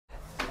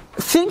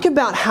think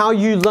about how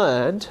you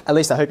learned, at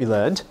least I hope you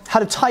learned, how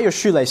to tie your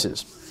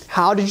shoelaces.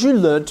 How did you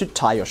learn to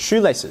tie your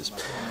shoelaces?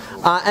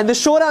 And the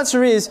short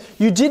answer is,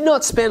 you did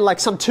not spend like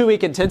some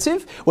 2-week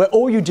intensive where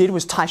all you did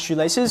was tie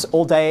shoelaces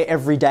all day,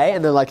 every day,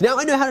 and they're like, now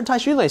I know how to tie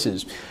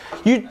shoelaces.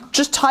 You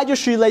just tied your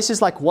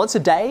shoelaces like once a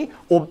day,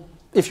 or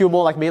if you're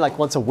more like me, like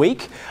once a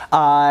week,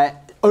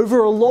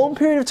 over a long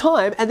period of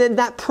time, and then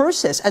that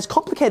process, as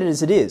complicated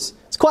as it is,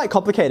 it's quite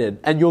complicated,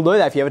 and you'll know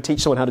that if you ever teach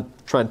someone how to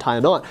try and tie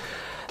a knot.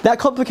 That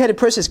complicated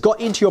process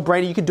got into your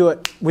brain and you can do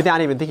it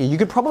without even thinking. You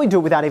could probably do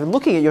it without even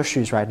looking at your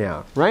shoes right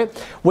now, right?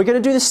 We're going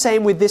to do the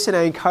same with this, and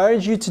I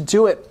encourage you to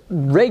do it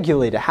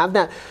regularly, to have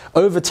that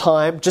over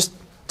time. Just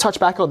touch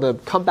back on them,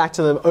 come back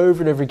to them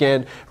over and over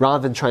again,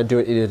 rather than try and do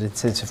it in an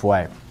intensive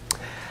way.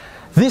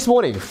 This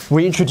morning,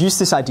 we introduced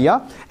this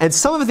idea, and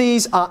some of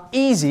these are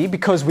easy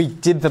because we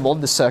did them on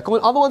the circle,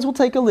 and other ones will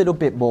take a little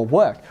bit more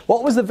work.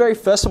 What was the very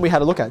first one we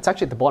had a look at? It's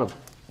actually at the bottom.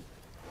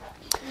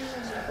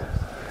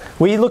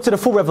 We looked at a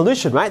full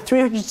revolution, right?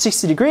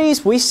 360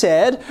 degrees. We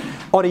said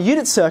on a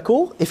unit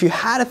circle, if you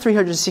had a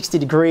 360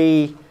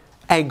 degree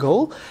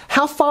angle,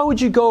 how far would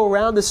you go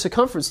around the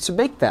circumference to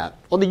make that?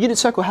 On the unit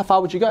circle, how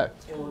far would you go?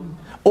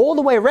 All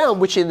the way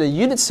around, which in the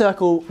unit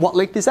circle, what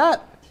length is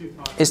that? 2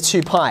 pi. Is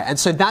 2 pi. And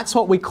so that's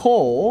what we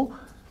call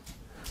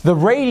the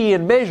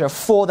radian measure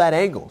for that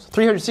angle.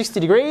 360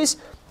 degrees,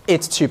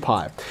 it's 2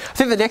 pi. I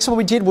think the next one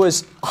we did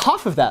was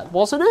half of that,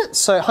 wasn't it?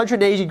 So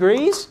 180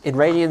 degrees, in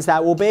radians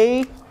that will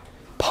be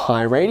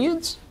pi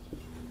radians.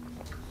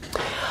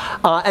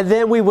 And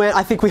then we went,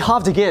 I think we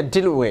halved again,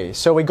 didn't we?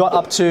 So we got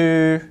up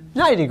to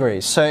 90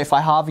 degrees. So if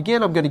I halve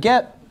again, I'm going to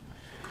get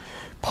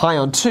pi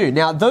on 2.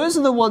 Now, those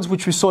are the ones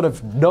which we've sort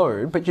of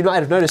known, but you might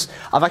have noticed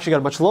I've actually got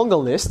a much longer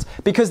list,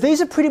 because these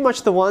are pretty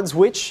much the ones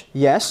which,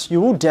 yes, you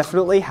will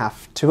definitely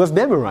have to have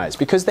memorized,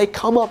 because they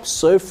come up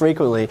so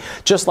frequently,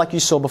 just like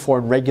you saw before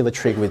in regular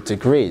trig with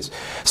degrees.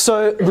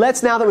 So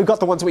let's, now that we've got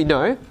the ones we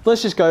know,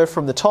 let's just go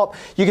from the top.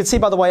 You can see,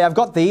 by the way, I've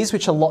got these,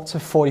 which are lots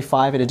of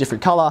 45 in a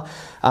different color.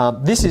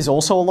 This is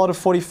also a lot of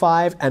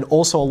 45 and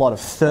also a lot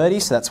of 30,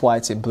 so that's why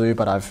it's in blue,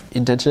 but I've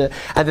indented it.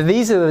 And then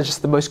these are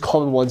just the most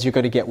common ones you're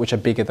going to get, which are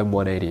bigger than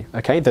 180.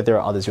 Okay, that there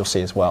are others you'll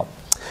see as well.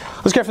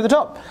 Let's go from the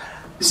top.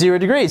 0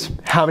 degrees.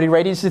 How many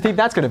radians do you think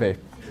that's going to be?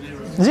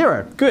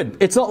 0. Good.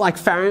 It's not like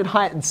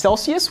Fahrenheit and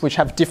Celsius, which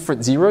have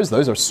different zeros.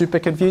 Those are super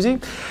confusing.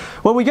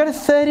 When we go to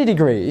 30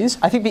 degrees,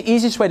 I think the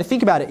easiest way to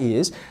think about it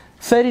is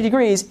 30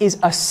 degrees is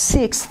a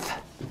sixth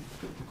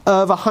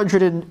of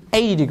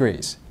 180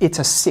 degrees. It's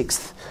a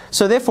sixth.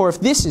 So therefore,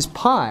 if this is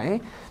pi,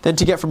 then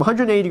to get from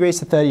 180 degrees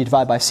to 30,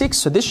 divide by 6.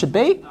 So this should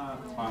be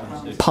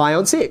pi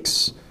on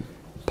 6.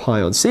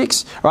 Pi on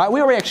 6. All right,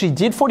 we already actually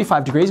did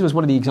 45 degrees. It was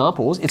one of the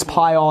examples. It's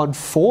pi on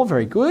 4.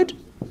 Very good.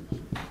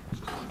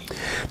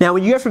 Now,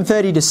 when you go from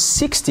 30 to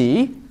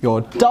 60,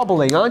 you're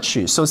doubling, aren't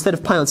you? So instead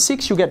of pi on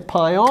 6, you'll get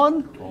pi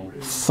on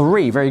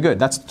 3. Very good.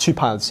 That's 2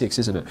 pi on 6,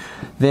 isn't it?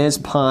 There's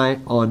pi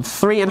on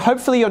 3. And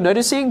hopefully you're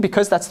noticing,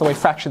 because that's the way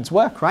fractions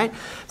work, right?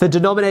 The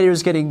denominator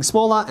is getting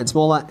smaller and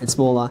smaller and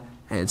smaller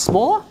and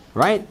smaller,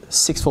 right?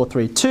 6, 4,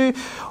 3, 2.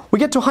 We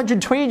get to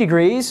 120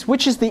 degrees,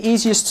 which is the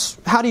easiest.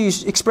 How do you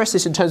express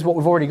this in terms of what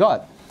we've already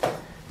got?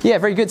 Yeah,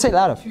 very good. Say it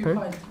louder.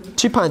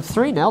 2 pi and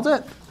 3, nailed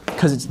it.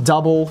 Because it's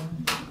double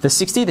the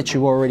 60 that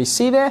you already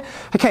see there.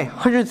 Okay,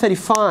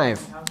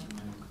 135.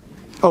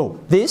 Oh,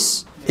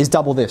 this is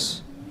double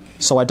this.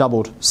 So I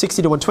doubled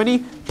 60 to 120,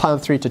 pi on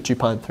 3 to 2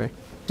 pi on 3.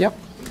 Yep.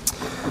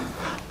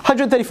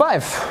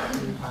 135.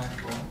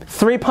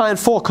 3 pi and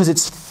 4, because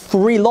it's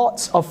 3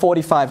 lots of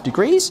 45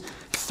 degrees.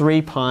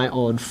 3 pi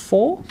on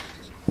 4.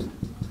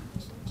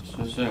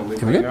 So we're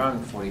going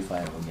around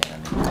 45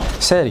 again.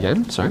 Say it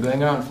again, sorry. We're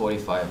going around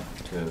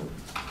 45 to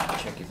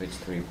check if it's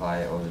 3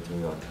 pi or the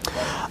 3 or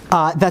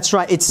 5. That's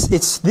right, it's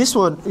this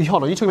one.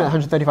 Hold on, you're talking about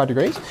 135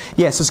 degrees?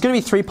 Yeah, so it's going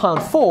to be 3 pi on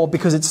 4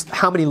 because it's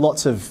how many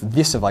lots of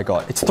this have I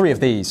got? It's 3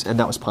 of these, and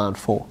that was pi on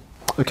 4.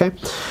 Okay?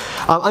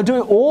 I'm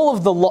doing all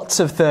of the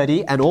lots of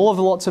 30 and all of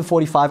the lots of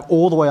 45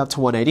 all the way up to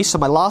 180. So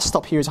my last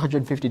stop here is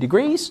 150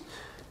 degrees.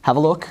 Have a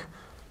look.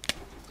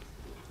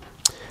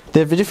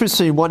 The difference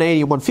between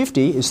 180 and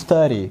 150 is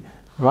 30,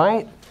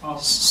 right?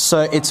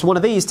 So it's one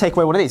of these, take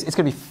away one of these. It's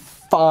going to be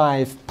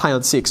 5 pi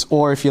on 6,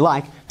 or if you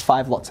like,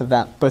 5 lots of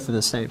that. Both are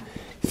the same.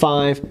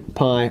 5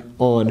 pi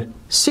on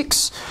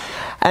 6.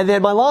 And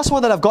then my last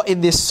one that I've got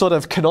in this sort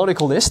of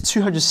canonical list,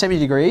 270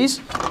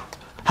 degrees.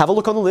 Have a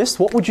look on the list.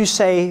 What would you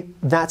say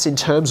that's in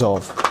terms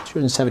of?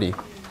 270.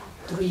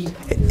 3.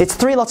 It's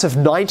 3 lots of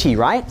 90,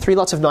 right? 3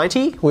 lots of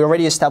 90. We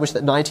already established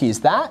that 90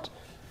 is that.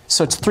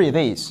 So it's 3 of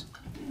these.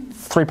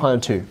 3 pi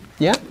on 2.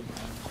 Yeah?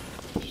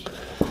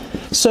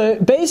 So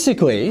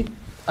basically,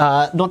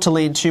 not to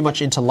lean too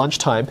much into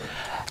lunchtime,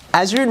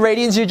 as you're in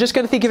radians, you're just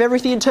going to think of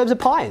everything in terms of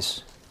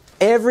pies.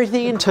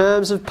 Everything in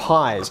terms of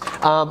pies.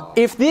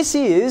 If this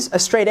is a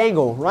straight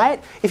angle,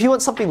 right? If you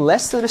want something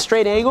less than a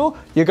straight angle,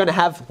 you're going to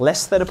have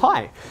less than a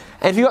pi.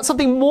 And if you want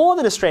something more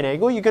than a straight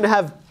angle, you're going to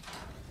have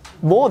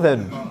more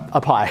than a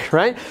pi,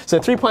 right? So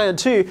 3 pi on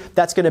 2,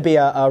 that's going to be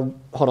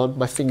hold on,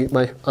 my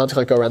arms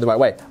can't go around the right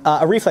way.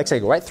 A reflex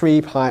angle, right?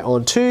 3 pi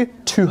on 2,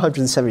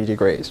 270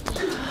 degrees.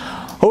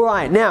 All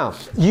right, now,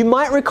 you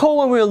might recall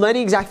when we were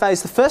learning exact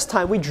values the first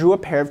time, we drew a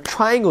pair of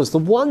triangles, the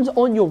ones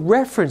on your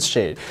reference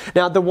sheet.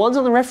 Now, the ones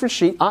on the reference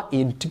sheet are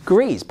in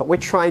degrees, but we're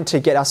trying to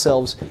get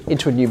ourselves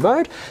into a new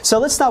mode. So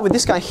let's start with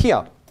this guy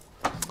here.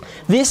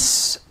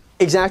 This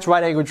exact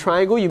right angled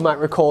triangle, you might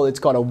recall it's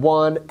got a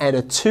 1 and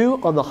a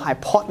 2 on the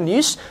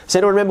hypotenuse. Does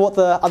anyone remember what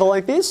the other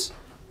length is?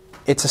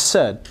 It's a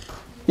surd.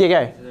 Here you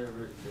go.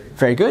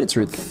 Very good, it's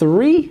root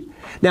 3.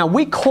 Now,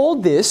 we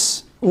called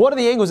this, what are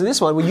the angles in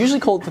this one? We usually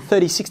call it the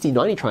 30, 60,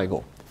 90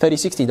 triangle. 30,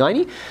 60,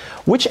 90.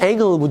 Which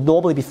angle would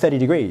normally be 30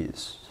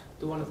 degrees?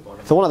 The one at the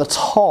bottom. The one at the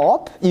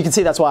top. You can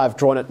see that's why I've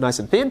drawn it nice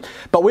and thin.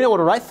 But we don't want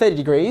to write 30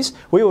 degrees.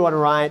 We would want to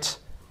write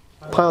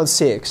pi on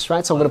 6,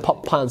 right? So I'm going to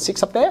pop pi on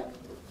 6 up there.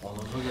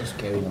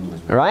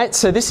 All right,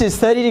 so this is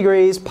 30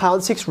 degrees, pi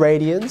on 6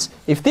 radians.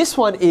 If this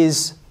one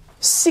is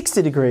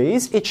 60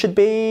 degrees, it should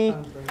be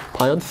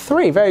pi on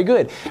 3. Very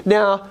good.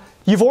 Now,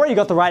 you've already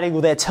got the right angle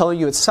there telling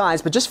you its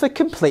size, but just for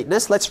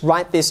completeness, let's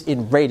write this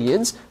in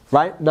radians,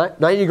 right?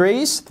 90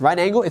 degrees, right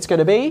angle, it's going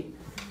to be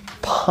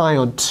pi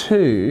on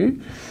 2.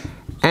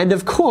 And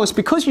of course,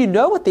 because you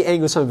know what the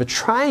angle sum of a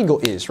triangle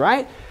is,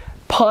 right?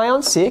 Pi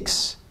on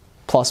 6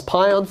 plus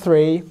pi on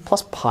 3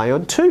 plus pi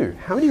on 2.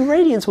 How many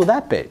radians will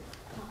that be?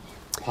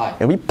 Pi.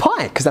 It'll be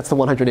pi, because that's the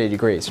 180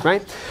 degrees,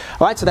 right?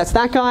 All right, so that's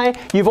that guy.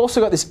 You've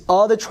also got this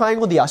other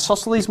triangle, the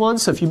isosceles one.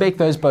 So if you make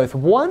those both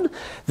 1,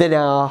 then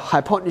our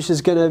hypotenuse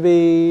is going to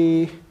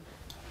be,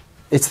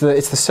 it's the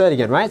surd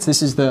again, right? So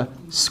this is the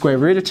square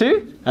root of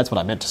 2. That's what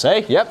I meant to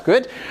say. Yep,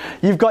 good.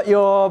 You've got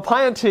your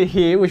pi on 2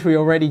 here, which we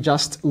already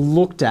just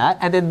looked at.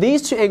 And then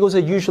these two angles are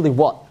usually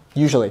what?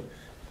 Usually?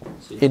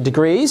 In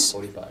degrees?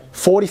 45.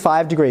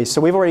 45 degrees. So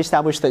we've already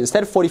established that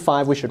instead of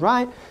 45, we should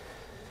write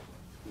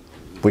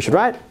Pi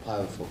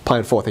on 4. pi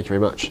on 4, thank you very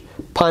much.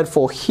 Pi on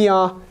 4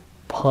 here,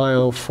 pi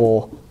on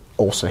 4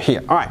 also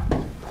here. All right.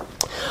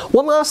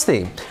 One last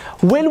thing.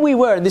 When we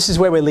were, and this is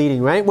where we're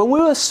leading, right? When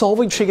we were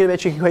solving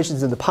trigonometric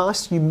equations in the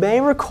past, you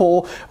may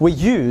recall we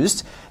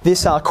used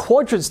this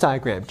quadrants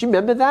diagram. Do you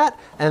remember that?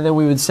 And then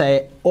we would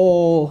say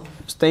all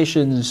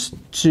stations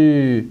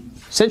to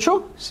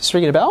Central? Is this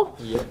ringing a bell?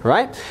 Yeah.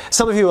 Right?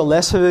 Some of you are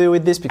less familiar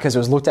with this because it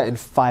was looked at in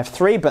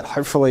 5.3, but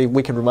hopefully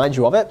we can remind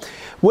you of it.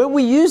 When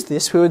we use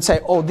this, we would say,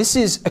 oh, this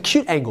is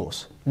acute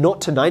angles, 0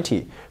 to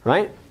 90,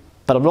 right?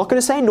 But I'm not going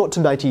to say 0 to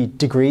 90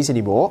 degrees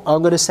anymore.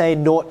 I'm going to say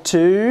 0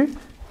 to,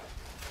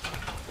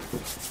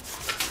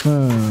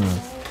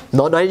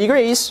 not 90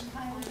 degrees,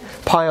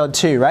 pi on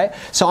 2, right?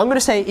 So I'm going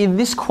to say in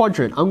this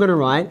quadrant, I'm going to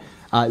write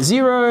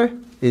 0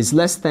 is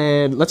less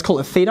than, let's call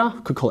it theta,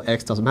 could call it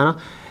x, doesn't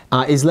matter.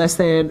 Is less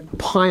than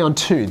pi on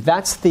 2.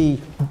 That's the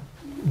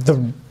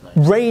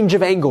range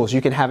of angles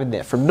you can have in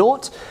there, from 0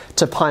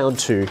 to pi on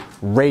 2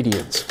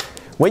 radians.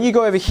 When you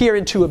go over here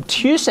into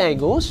obtuse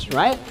angles,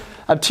 right?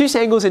 Obtuse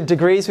angles in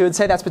degrees, we would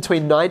say that's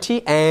between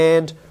 90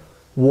 and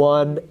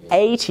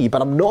 180.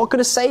 But I'm not going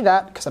to say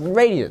that because I'm in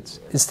radians.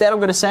 Instead, I'm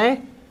going to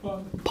say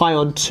pi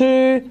on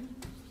 2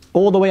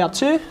 all the way up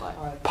to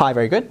pi.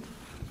 Very good.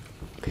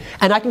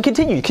 And I can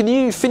continue. Can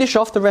you finish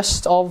off the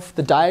rest of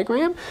the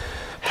diagram?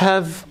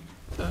 Have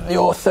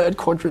your third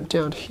quadrant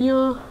down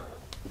here.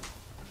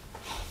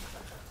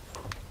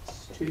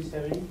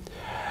 270.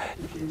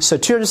 So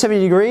 270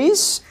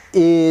 degrees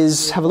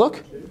is, have a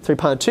look, 3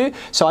 pi on 2.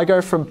 So I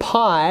go from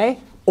pi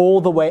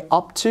all the way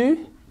up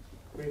to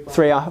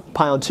 3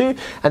 pi on 2.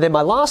 And then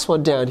my last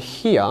one down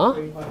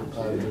here,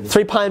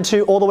 3 pi on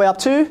 2 all the way up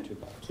to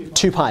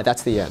 2 pi.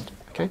 That's the end.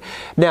 Okay.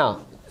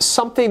 Now,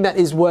 something that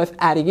is worth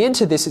adding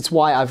into this, it's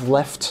why I've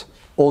left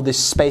all this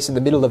space in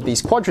the middle of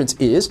these quadrants,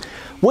 is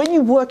when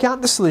you work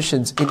out the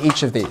solutions in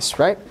each of these,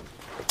 right?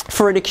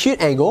 For an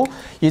acute angle,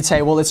 you'd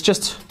say, well, it's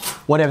just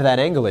whatever that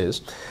angle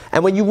is.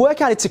 And when you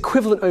work out its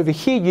equivalent over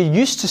here, you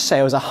used to say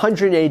it was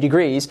 180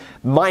 degrees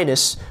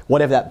minus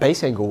whatever that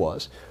base angle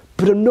was.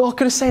 But I'm not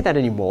going to say that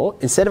anymore.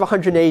 Instead of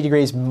 180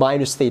 degrees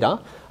minus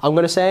theta, I'm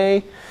going to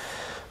say,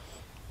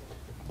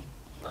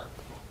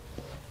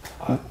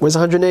 where's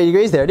 180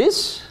 degrees? There it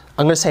is.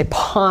 I'm going to say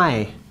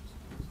pi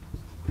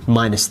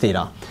minus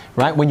theta,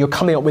 right? When you're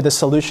coming up with a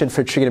solution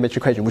for a trigonometric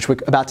equation, which we're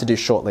about to do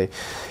shortly.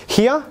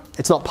 Here,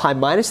 it's not pi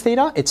minus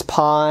theta, it's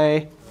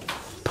pi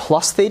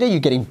plus theta. You're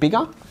getting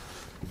bigger.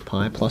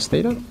 Pi plus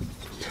theta.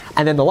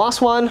 And then the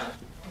last one,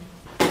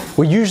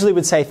 we usually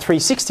would say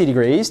 360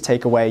 degrees,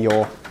 take away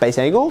your base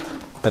angle,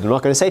 but I'm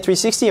not going to say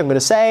 360, I'm going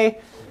to say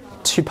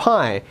 2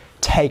 pi,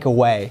 take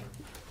away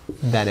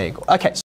that angle. Okay.